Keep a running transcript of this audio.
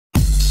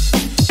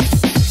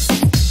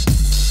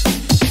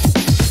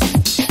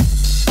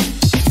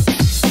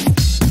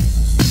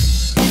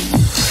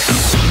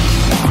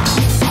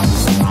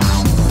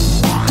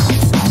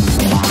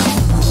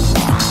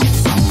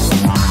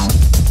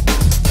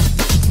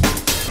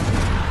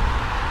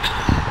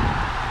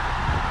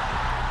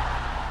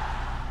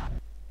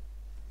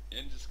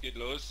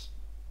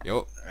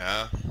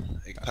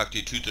Pack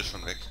die Tüte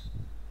schon weg.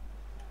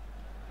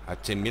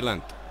 AC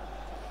Milan.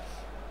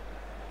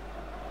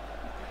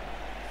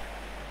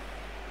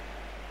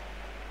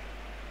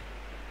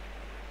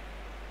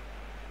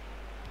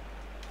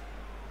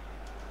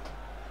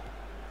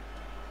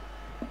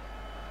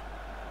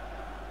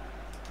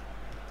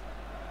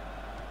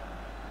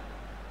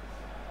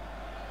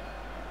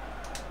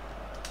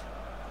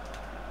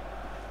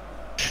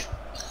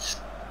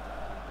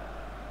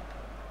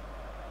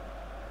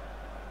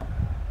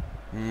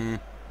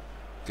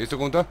 Gehst du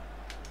runter?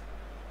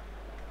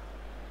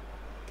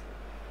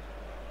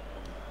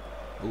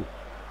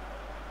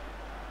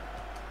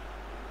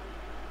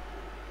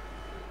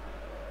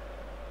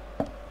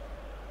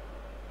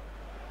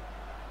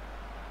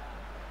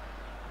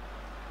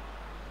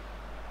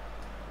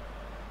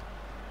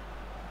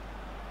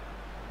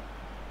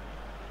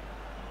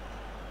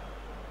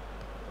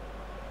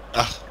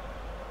 Ach.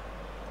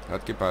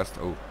 Hat gepasst.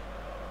 Oh.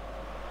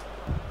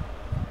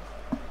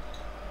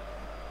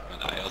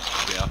 Mein Eier ist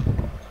schwer.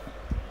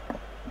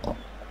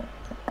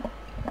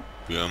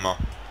 Wie immer.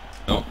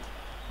 Ja.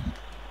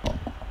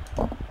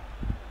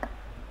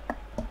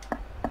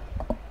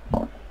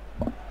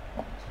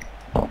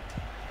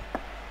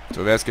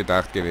 So wäre es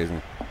gedacht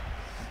gewesen.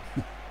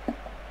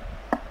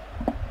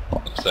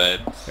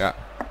 Abseits. Ja.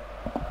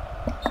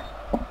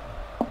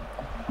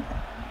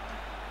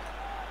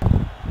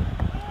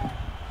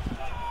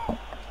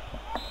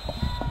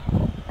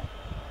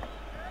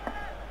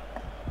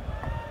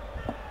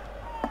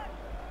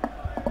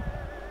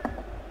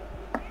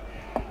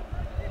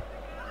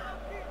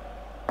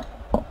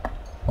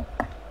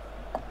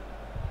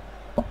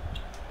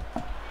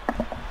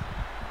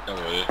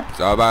 Jawohl.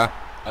 Sauber.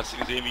 Hast du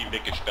gesehen, wie ich ihn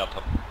weggesperrt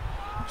habe?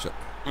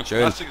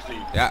 Schön. Hast du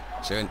gesehen? Ja,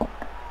 schön.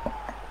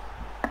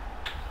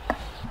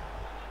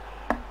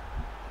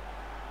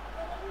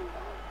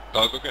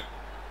 Da, gucke.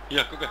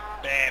 Hier, gucke.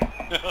 Bäm.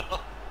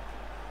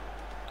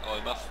 Aber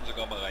du machst ihn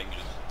sogar mal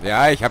reingerissen.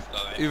 Ja, ich habe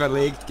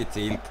überlegt,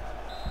 gezielt.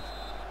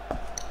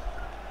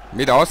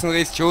 Mit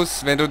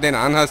Außenrissschuss, wenn du den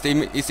anhast,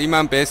 ist immer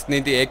am besten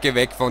in die Ecke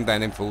weg von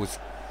deinem Fuß.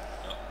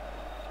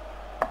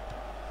 Ja.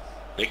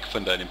 Weg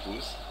von deinem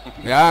Fuß?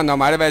 Ja,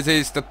 normalerweise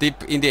ist der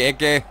Tipp in die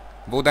Ecke,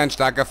 wo dein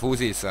starker Fuß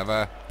ist,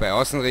 aber bei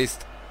Außenriss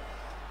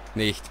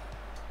nicht.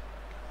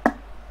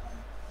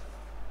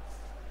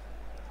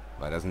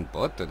 War das ein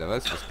Bot oder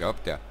was? Was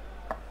glaubt der?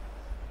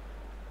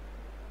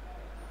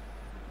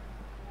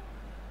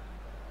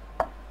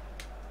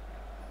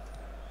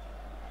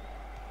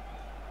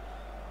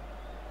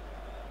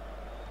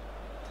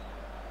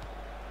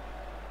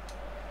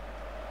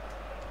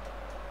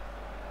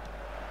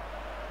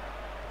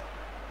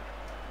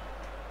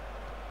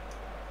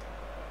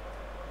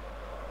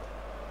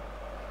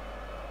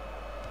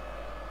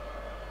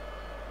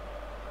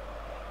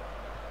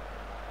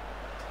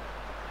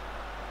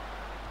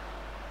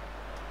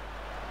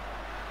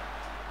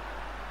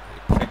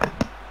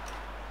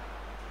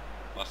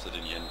 Was machst du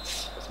denn,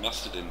 Jens? Was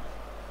machst du denn?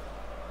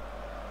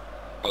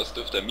 Haust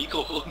du auf dein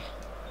Mikro rum?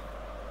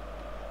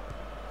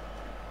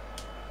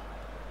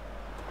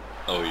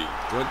 Ui.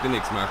 Ich wollte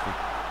nichts machen.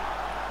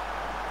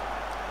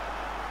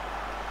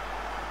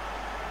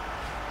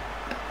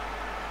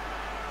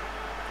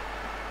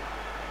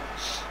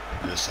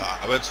 Das ist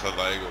eine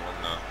Arbeitsverweigerung,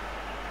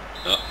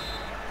 ne? Ja.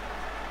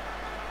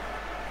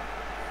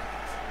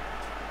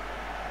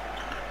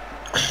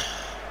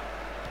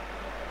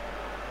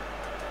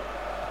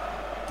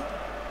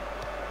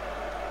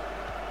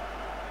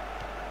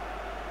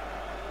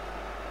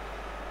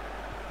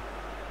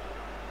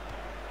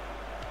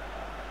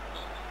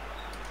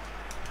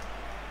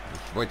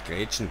 Ich wollte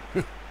grätschen.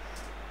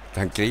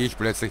 Dann kriege ich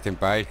plötzlich den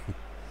Ball.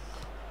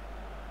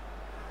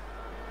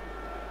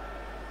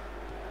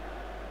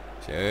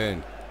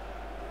 Schön.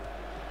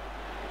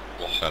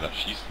 Boah, da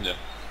schießt der.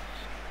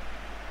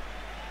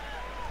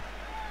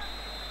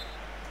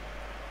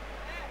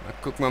 Na,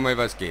 gucken wir mal,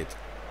 was geht.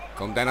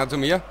 Kommt einer zu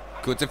mir?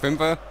 Kurze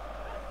Fünfer.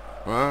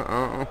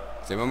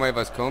 Sehen wir mal,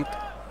 was kommt.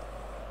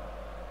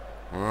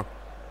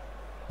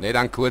 Ne,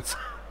 dann kurz.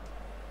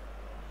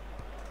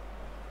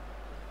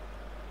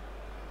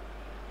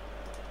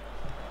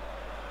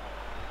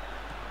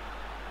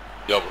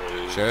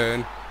 Jawohl.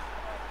 Schön.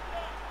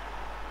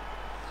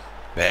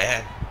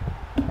 Bäh.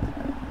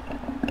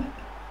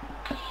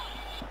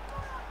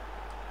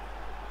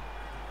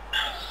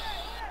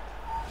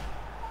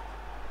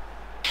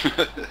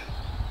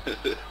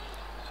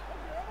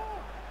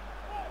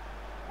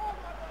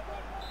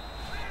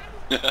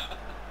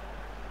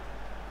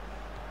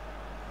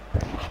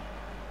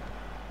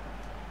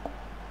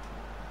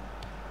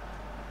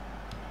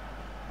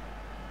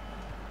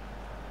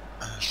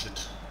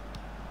 Shit.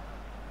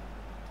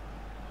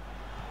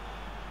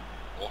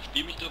 Oh,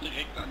 spiel mich doch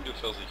direkt an, du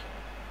Pfirsich.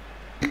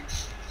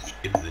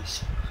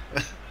 Ähnlich.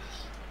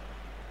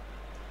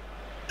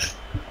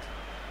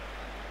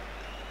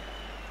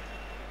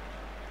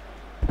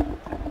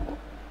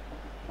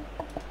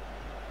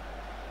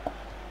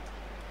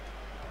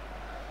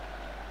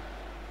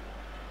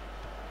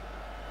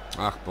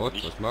 Ach Bot,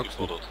 Nicht was magst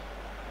du? gefordert.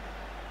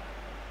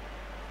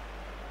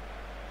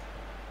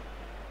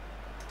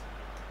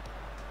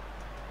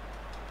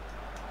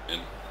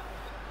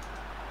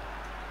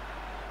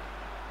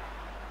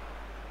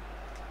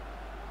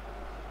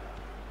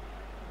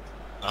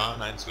 Ah,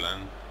 nein, zu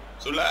lang.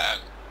 Zu lang!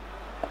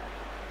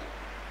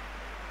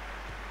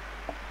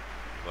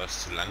 Du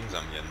warst zu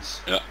langsam,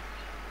 Jens. Ja,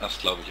 das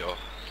glaube ich auch.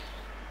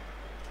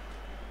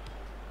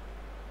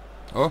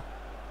 Oh.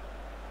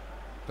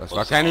 Das war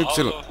Was, kein A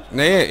Y. oder?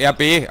 Nee,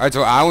 RB.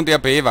 Also A und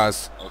RB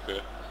war's.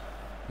 Okay.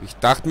 Ich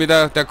dachte mir,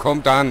 der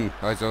kommt an.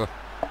 Also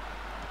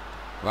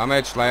war mir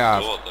jetzt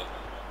schleierhaft. Dort,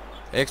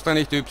 Extra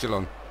nicht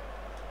Y.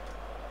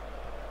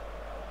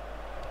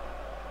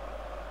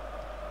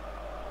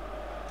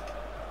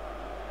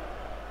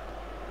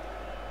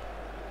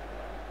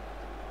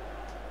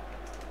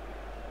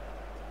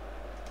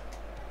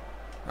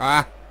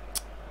 Ah.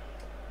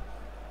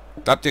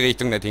 Ich hab die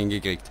Richtung nicht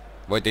hingekriegt.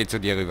 Wollte eh zu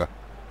dir rüber.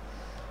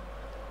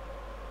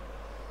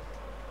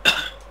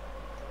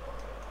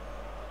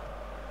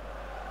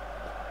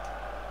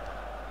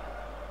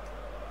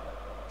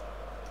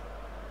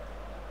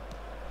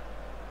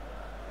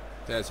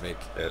 Der ist weg.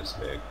 Der ist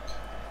weg.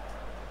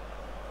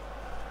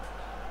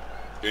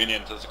 Schön,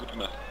 Jens, hast du gut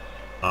gemacht.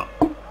 Ah.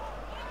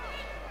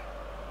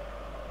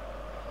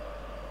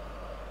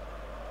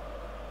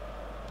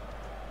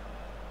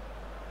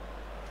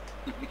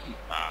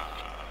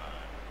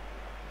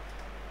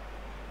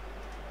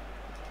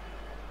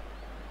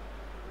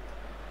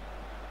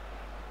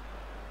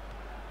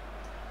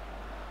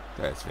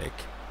 Der ist weg.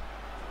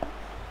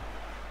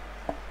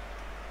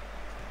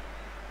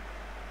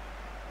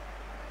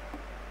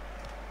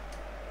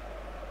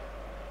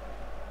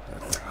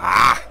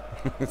 Ah!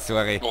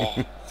 Sorry. Oh.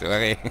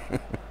 Sorry.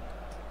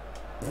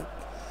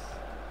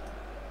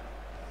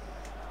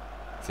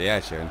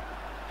 Sehr schön.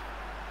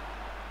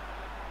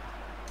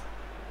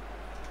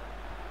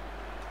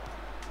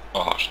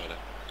 Oh, schade.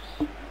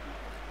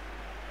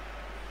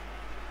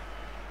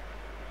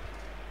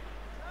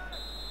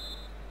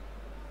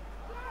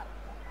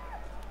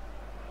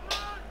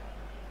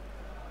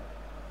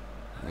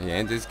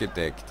 Jens ist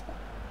gedeckt.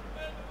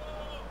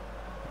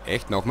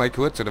 Echt? Nochmal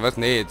kurz oder was?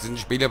 Nee, jetzt ist ein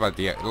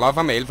Spielerpartie. Lauf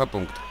am 11er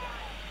Punkt.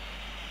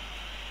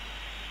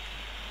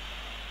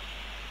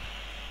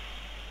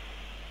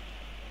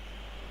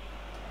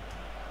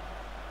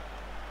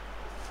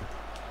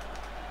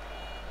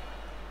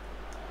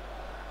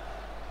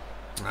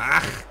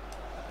 Ach!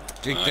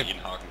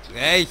 Inhaken zu.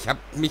 Ich hab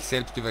mich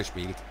selbst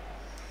überspielt.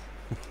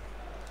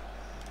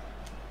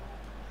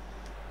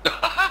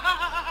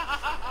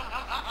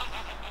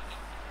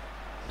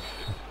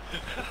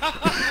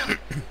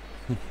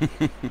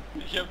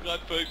 Ich habe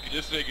gerade voll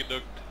Chris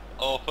weggedockt.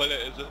 Oh, voller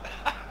Esse.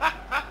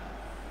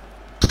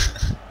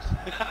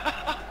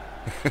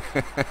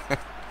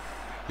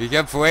 Ich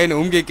habe vorhin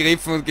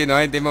umgegriffen und genau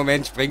in dem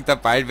Moment springt der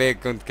Ball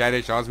weg und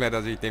keine Chance mehr,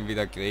 dass ich den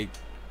wieder kriege.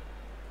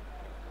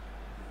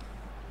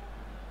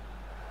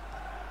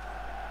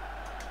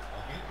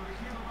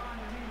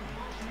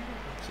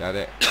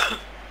 Schade. Ich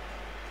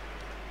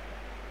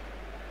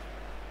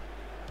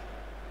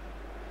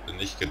hätte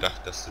nicht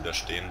gedacht, dass du da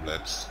stehen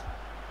bleibst.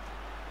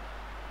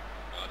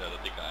 Ja, der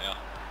hat dicke Eier.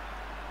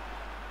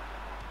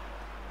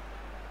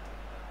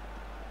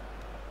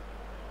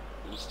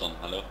 Boostern,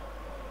 hallo.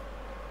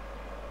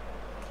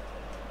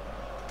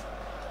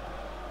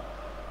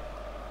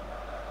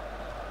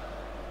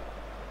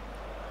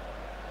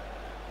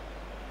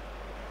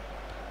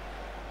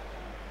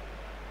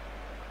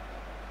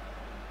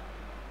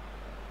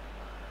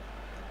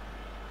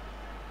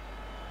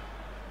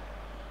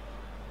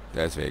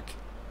 Der ist weg.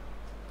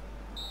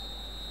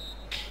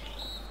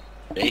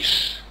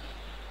 Echt?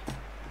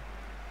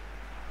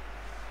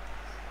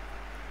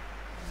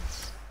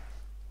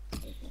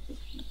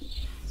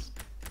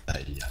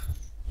 Ja.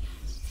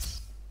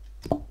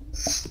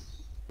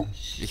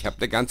 Ich habe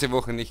die ganze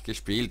Woche nicht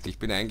gespielt. Ich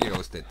bin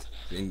eingerostet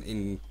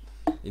in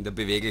der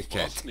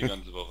Beweglichkeit. Was? Die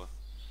ganze Woche.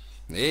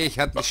 Nee, ich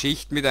hatte eine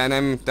Schicht mit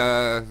einem,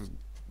 da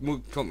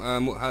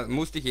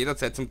musste ich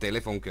jederzeit zum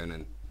Telefon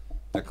können.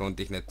 Da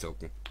konnte ich nicht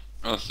zocken.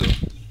 Ach so.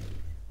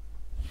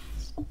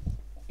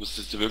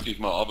 Musstest du wirklich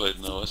mal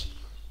arbeiten, oder was?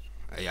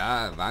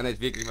 Ja, war nicht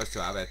wirklich was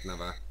zu arbeiten,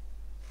 aber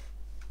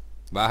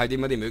war halt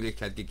immer die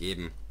Möglichkeit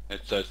gegeben.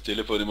 Hättest du das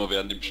Telefon immer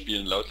während dem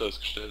Spielen lautlos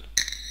gestellt?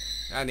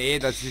 Ja, nee,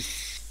 das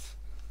ist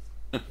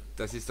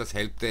das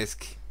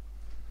Helpdesk.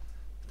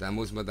 Da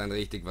muss man dann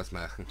richtig was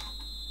machen.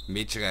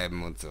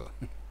 Mitschreiben und so.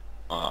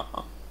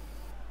 Aha.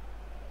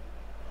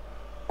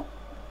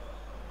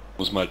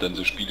 Muss man halt dann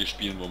so Spiele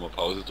spielen, wo man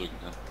Pause drücken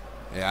kann.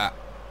 Ja.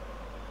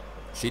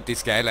 City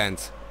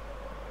Skylines.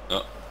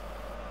 Ja.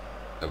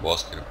 Da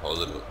brauchst du keine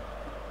Pause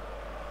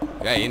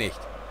drücken. Ja, eh nicht.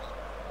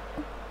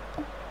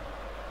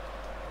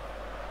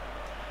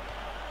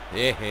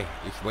 Hey,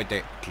 ich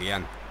wollte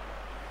klären.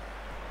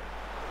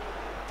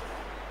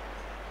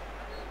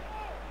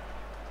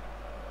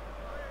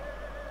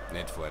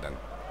 Nicht fordern.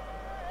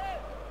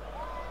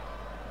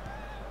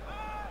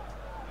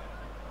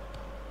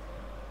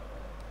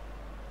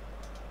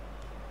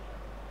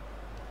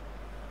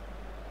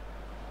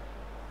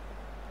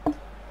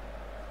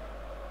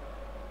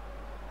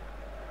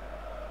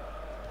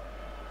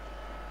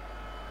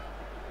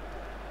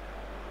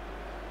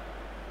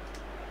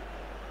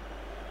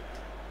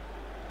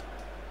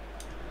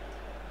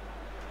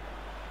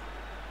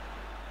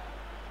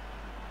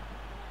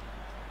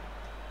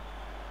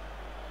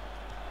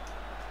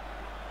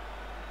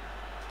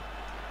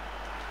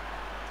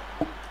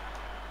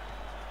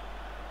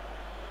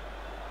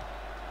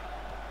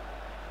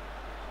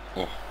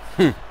 Oh.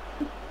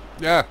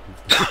 Ja.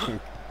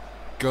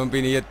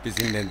 Kombiniert bis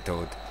in den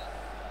Tod.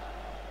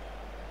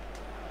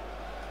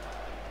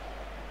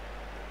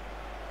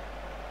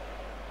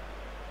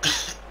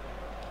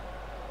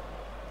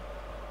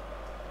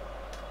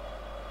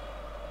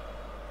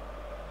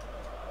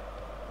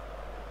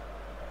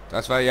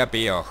 Das war ja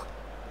B auch.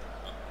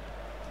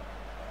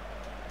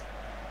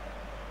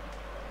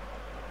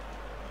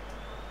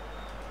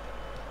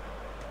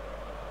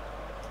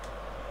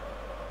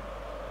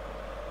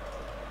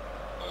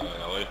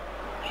 Jawohl.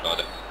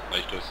 Schade.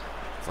 Freistoß.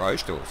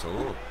 Freistoß,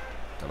 oh.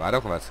 Da war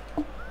doch was.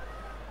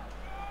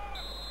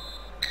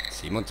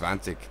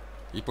 27.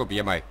 Ich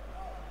probier mal.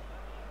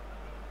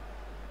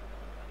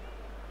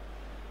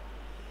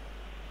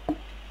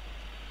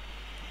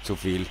 Zu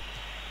viel.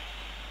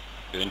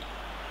 Schön.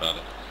 Schade.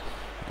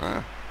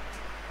 Ah.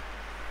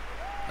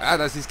 Ah,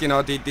 das ist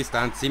genau die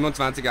Distanz.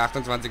 27,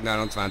 28,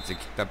 29.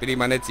 Da bin ich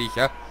mir nicht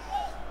sicher.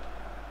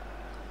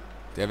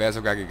 Der wäre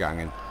sogar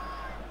gegangen.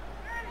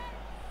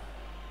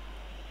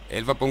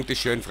 11er Punkt ist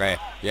schön frei.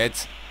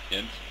 Jetzt.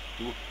 Jens,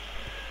 du.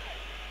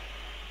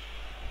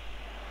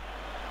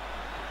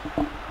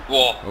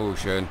 Boah. Oh,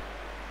 schön.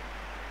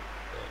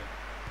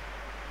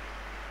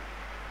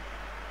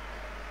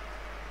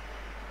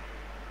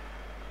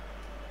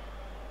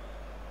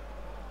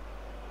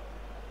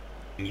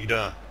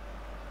 Nieder.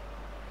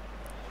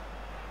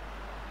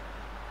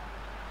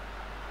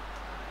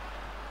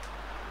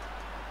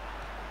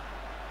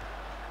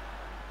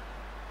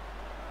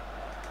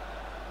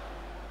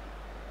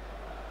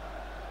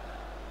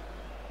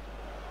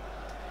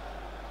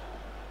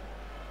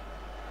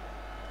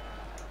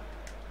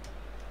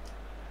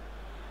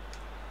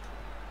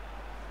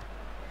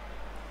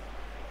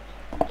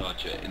 Da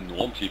hat ja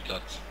enorm viel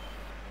Platz.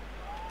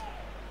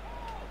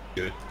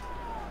 Gut.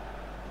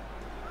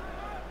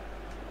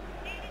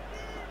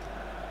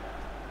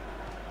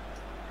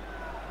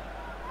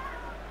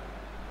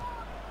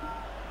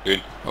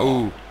 Schön.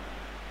 Oh.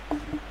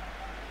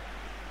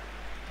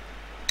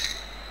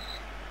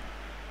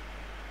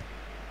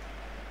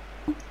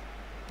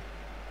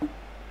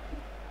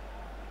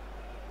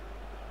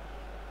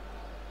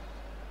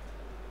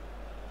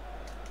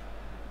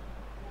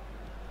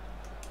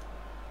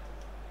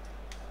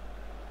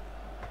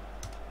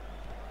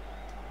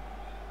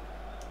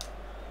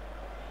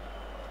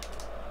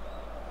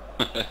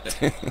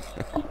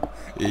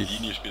 Die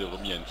Linie spielt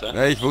rum, Jens.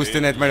 Ja, ich wusste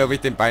Schön. nicht mal, ob ich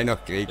den Ball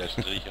noch kriege. Der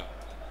Stricher.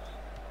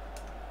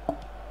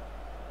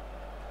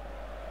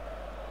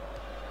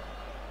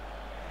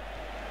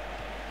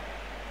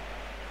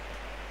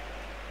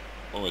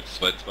 Oh,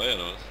 jetzt 2-2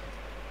 oder was?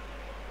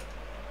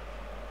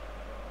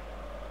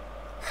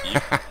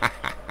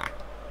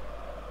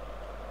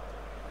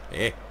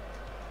 Hey,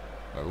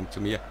 warum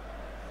zu mir?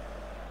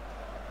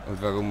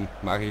 Und warum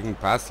mache ich einen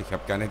Pass? Ich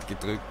habe gar nicht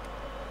gedrückt.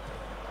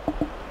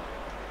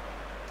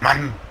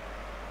 Mann!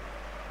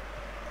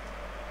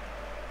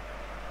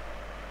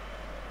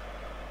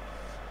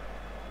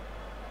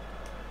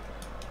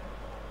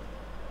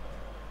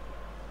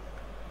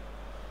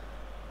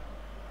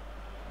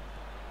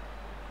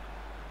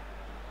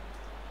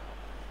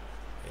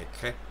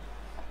 Ecke.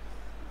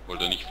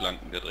 Wollte er nicht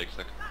flanken, der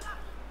Drecksack.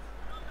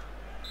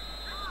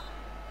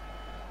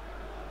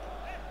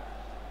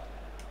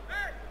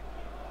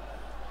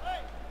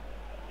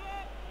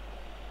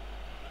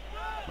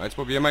 Jetzt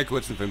probieren wir mal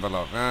kurz einen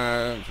Fünferlauf.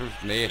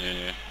 Nee,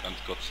 Nee, ganz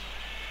kurz.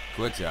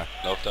 kurz ja.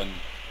 Lauf dann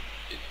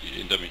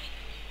hinter mich.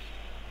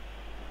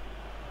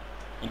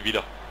 Und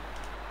wieder.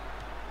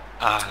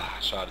 Ah,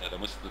 schade, da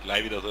musst du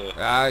gleich wieder so...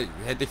 Ja,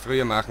 hätte ich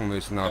früher machen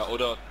müssen Ja, auch.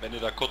 oder wenn du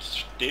da kurz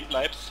stehen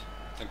bleibst,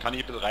 dann kann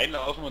ich ein bisschen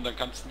reinlaufen und dann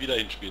kannst du wieder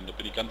hinspielen. Da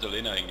bin ich ganz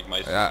alleine eigentlich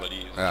meistens, Ja, weil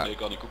die so ja. schnell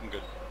gar nicht gucken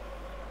können.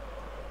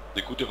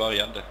 Eine gute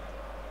Variante.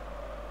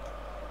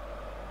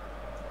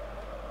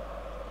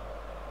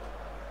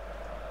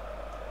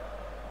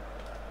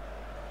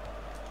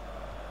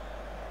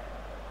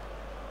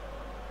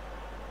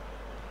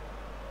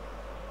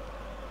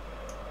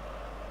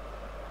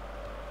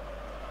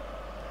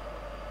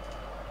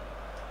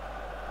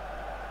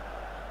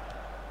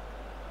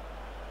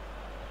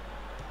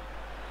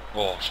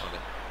 Oh, schade.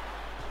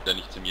 Der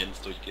nicht zum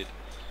Jens durchgeht.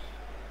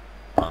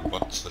 War ein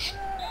Bot zwischen.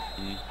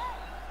 Hm.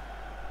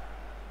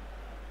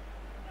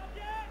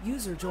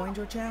 User joined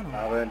your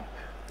channel.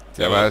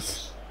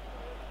 Servus.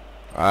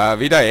 Ah,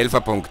 wieder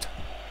 11er Punkt.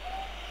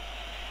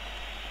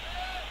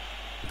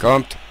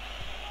 Kommt.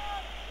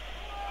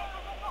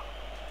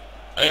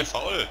 Ey,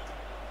 faul!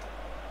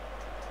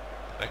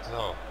 Weg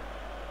so.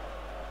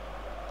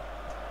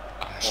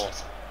 Ah,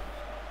 Scheiße.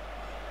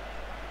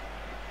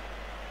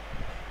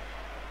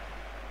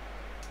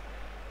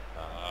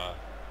 Ah,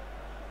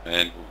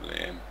 Kein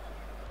Problem.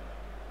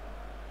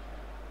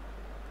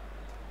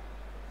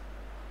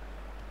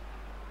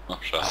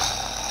 Ach, schade.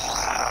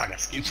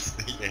 das gibt's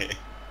nicht, ey.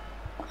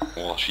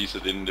 Oh, schieße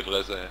den in die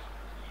Fresse, ey.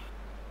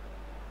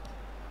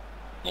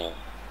 Oh.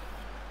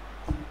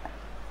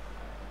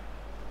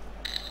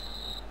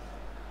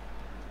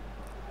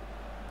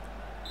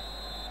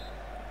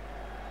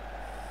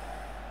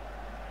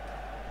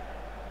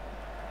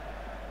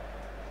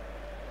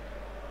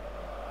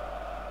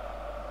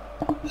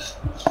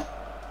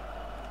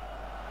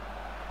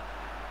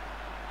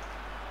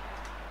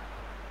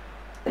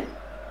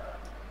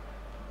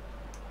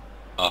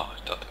 Ah,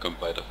 ich dachte,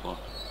 kommt weiter vor.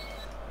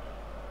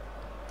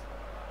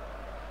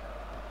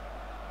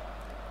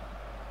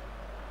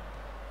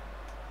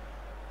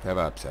 Der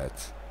war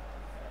abseits.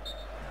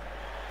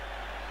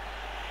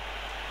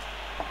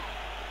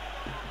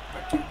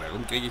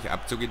 Warum kriege ich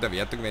Abzug in der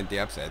Wertung, wenn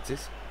der abseits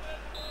ist?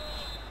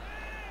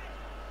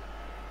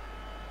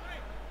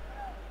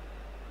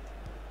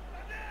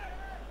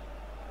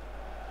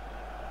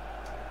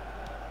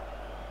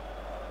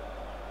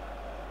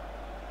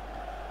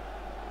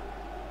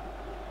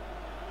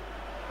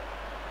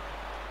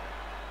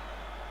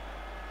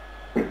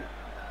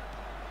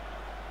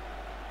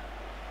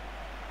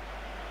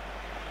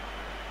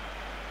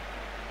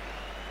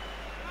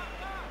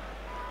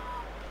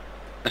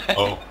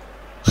 Oh.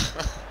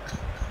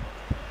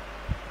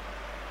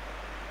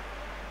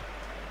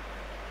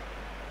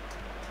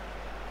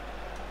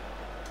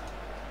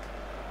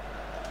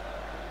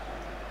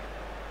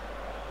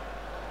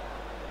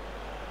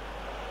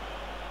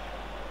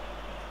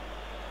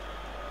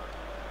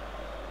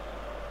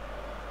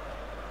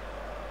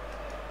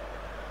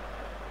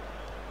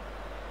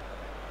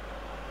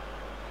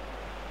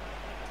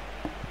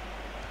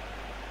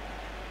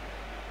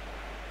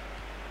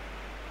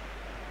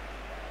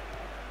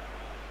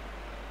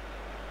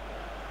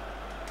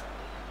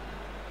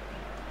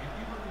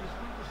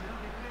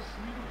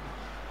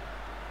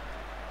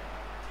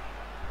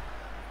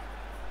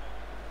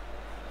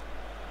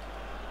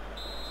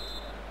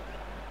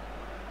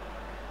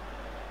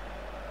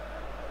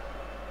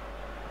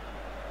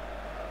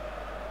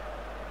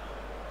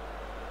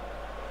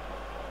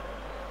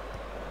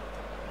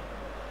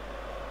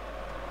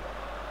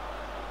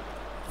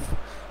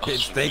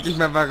 Jetzt denke ich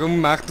mal,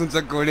 warum macht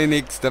unser Goalie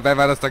nichts? Dabei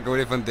war das der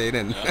Goalie von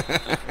denen. Ja.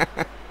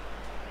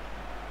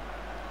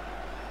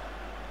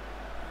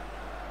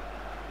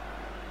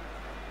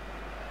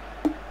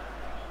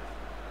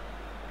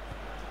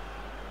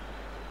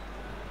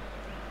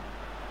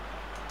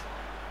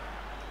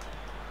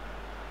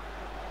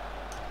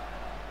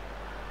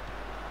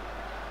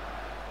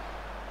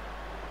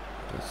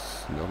 Das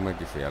ist nochmal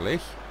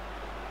gefährlich.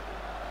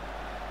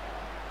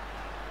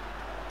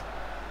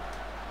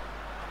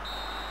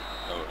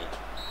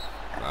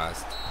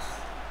 Passt.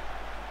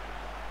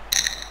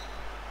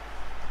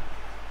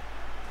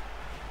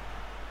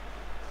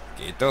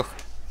 Geht doch.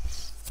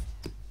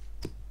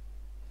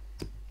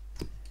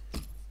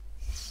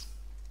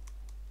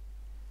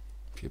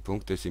 Vier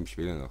Punkte, 7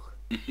 Spiele noch.